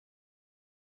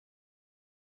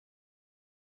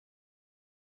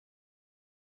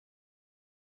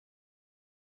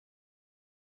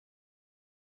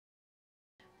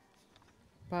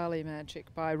Byalee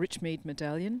Magic by Richmead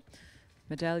Medallion.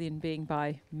 Medallion being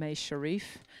by May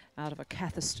Sharif out of a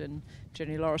Catherston,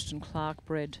 Jenny Lauriston Clark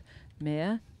bred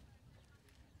mare.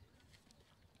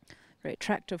 Very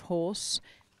attractive horse.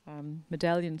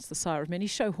 Medallion's the sire of many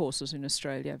show horses in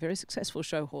Australia, very successful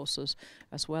show horses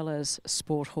as well as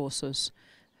sport horses.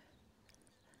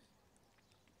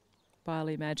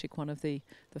 Byalee Magic, one of the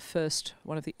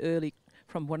early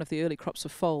crops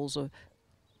of foals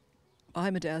by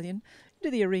Medallion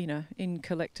into the arena in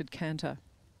collected canter.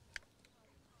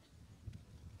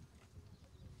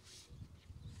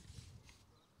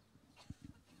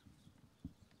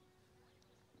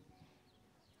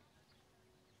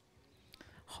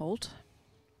 Halt,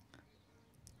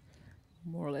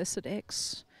 more or less at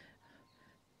X,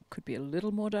 could be a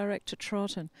little more direct to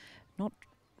trot and not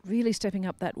really stepping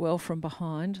up that well from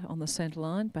behind on the centre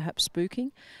line, perhaps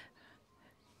spooking.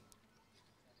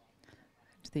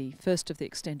 The first of the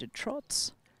extended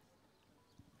trots.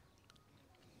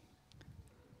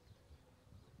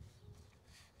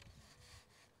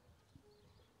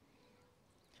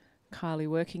 Kylie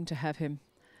working to have him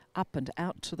up and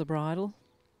out to the bridle.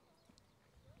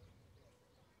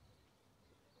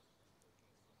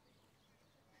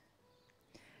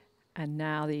 And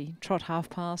now the trot half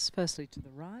pass, firstly to the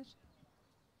right.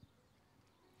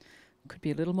 Could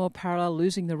be a little more parallel,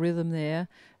 losing the rhythm there,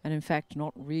 and in fact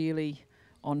not really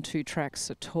on two tracks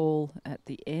at all at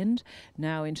the end.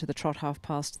 Now into the trot half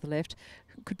pass to the left.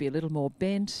 Could be a little more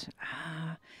bent,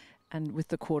 and with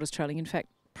the quarters trailing, in fact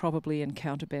probably in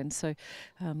counter bend. So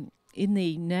in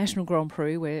the National Grand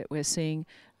Prix we're seeing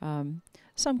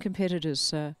some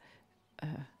competitors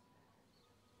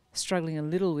struggling a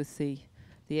little with the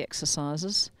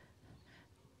exercises.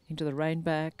 Into the rein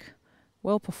back,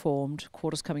 well performed,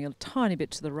 quarters coming a tiny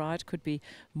bit to the right, could be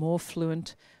more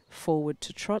fluent forward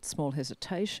to trot, small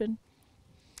hesitation.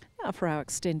 Now for our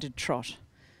extended trot.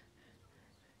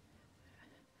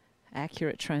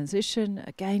 Accurate transition,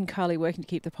 again Kylie working to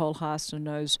keep the pole highest and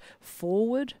nose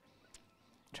forward.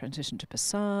 Transition to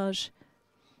passage.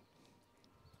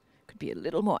 Could be a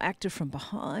little more active from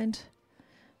behind.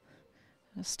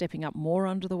 Stepping up more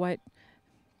under the weight.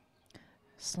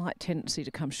 Slight tendency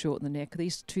to come short in the neck.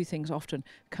 These two things often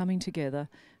coming together.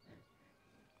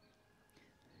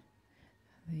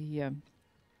 The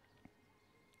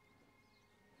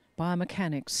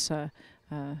biomechanics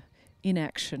in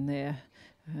action there.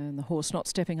 And the horse not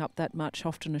stepping up that much,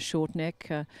 often a short neck,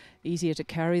 easier to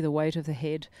carry the weight of the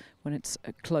head when it's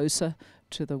closer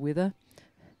to the wither.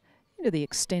 Into the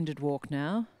extended walk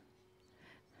now.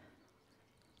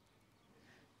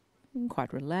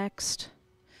 Quite relaxed.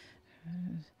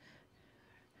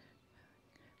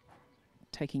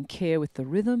 Taking care with the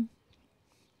rhythm.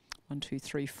 1, 2,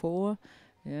 3, 4.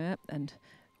 Yeah, and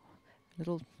a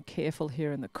little careful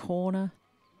here in the corner.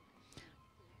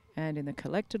 And in the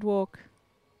collected walk.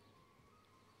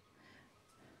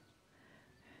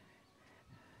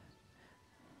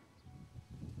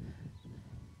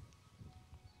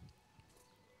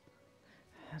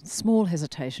 And small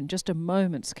hesitation, just a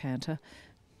moment's canter.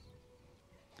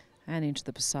 And into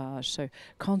the passage. So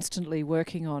constantly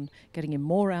working on getting him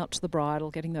more out to the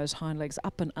bridle, getting those hind legs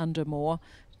up and under more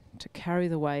to carry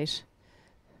the weight.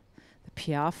 The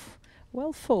piaffe,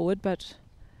 well forward, but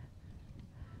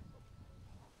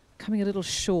coming a little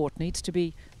short, needs to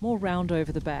be more round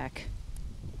over the back.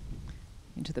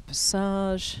 Into the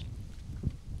passage.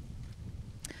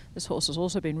 This horse has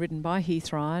also been ridden by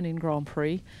Heath Ryan in Grand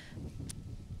Prix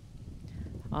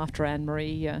after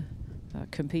Anne-Marie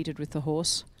competed with the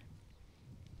horse.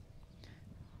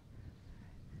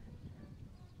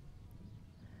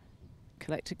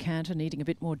 Collected canter, needing a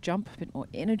bit more jump, a bit more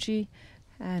energy,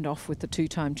 and off with the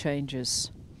two-time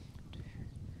changes.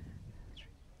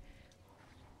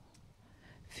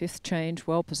 Fifth change,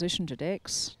 well positioned at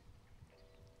X.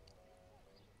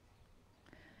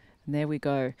 And there we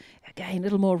go. Again, a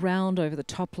little more round over the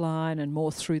top line and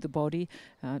more through the body,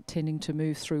 tending to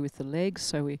move through with the legs.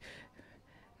 So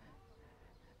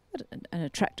an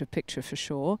attractive picture for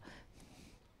sure.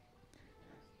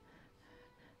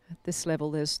 At this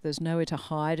level, there's nowhere to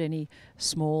hide any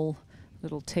small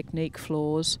little technique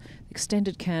flaws.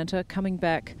 Extended canter, coming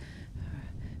back,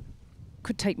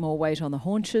 could take more weight on the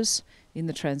haunches in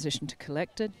the transition to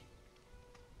collected.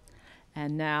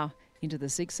 And now into the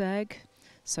zigzag.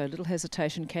 So a little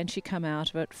hesitation. Can she come out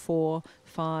of it? 4,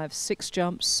 5, 6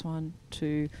 jumps. 1,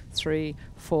 2, 3,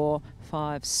 4,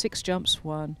 5, 6 jumps.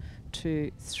 1,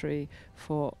 2, 3,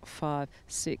 4, 5,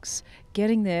 6.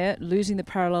 Getting there, losing the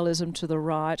parallelism to the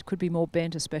right. Could be more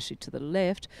bent, especially to the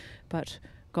left, but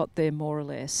got there more or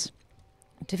less.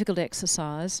 Difficult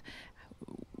exercise.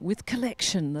 with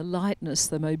collection, the lightness,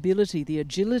 the mobility, the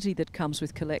agility that comes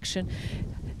with collection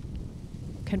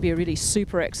can be a really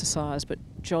super exercise, but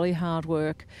jolly hard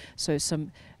work. So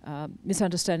some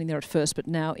misunderstanding there at first, but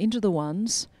now into the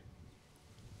ones.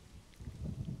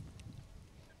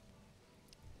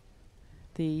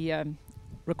 The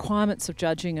requirements of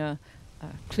judging are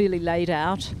clearly laid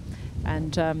out,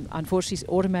 and unfortunately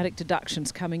automatic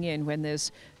deductions coming in when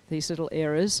there's these little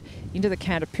errors. Into the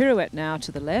canter pirouette now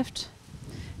to the left,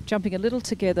 jumping a little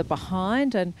together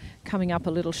behind and coming up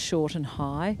a little short and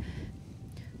high.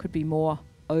 Could be more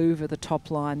over the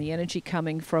top line, the energy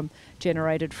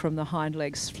generated from the hind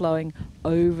legs flowing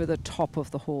over the top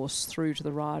of the horse through to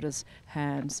the rider's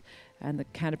hands, and the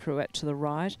canter pirouette to the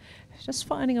right. Just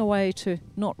finding a way to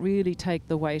not really take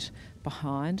the weight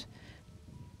behind.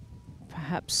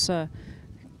 Perhaps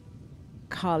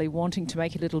Kylie wanting to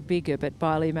make it a little bigger, but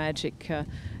Byalee Magic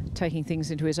taking things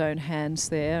into his own hands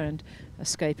there and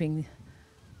escaping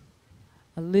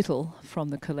a little from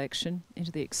the collection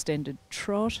into the extended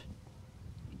trot.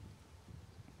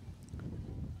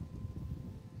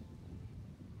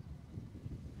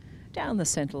 Down the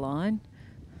centre line,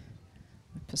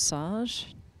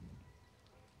 passage.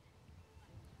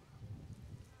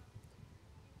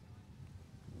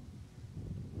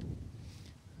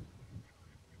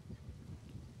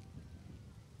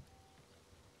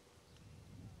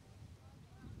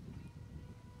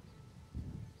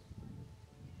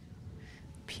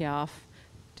 Piaf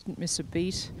didn't miss a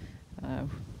beat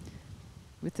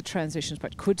with the transitions,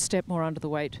 but could step more under the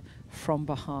weight from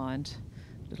behind.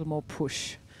 A little more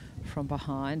push from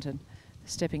behind and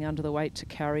stepping under the weight to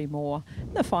carry more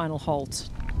in the final halt.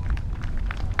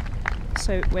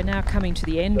 So we're now coming to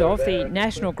the end of the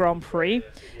National Grand Prix.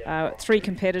 3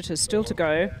 competitors still to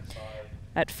go.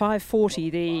 At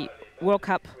 5:40, the World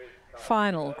Cup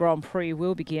final Grand Prix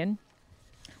will begin.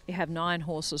 We have 9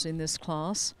 horses in this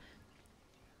class.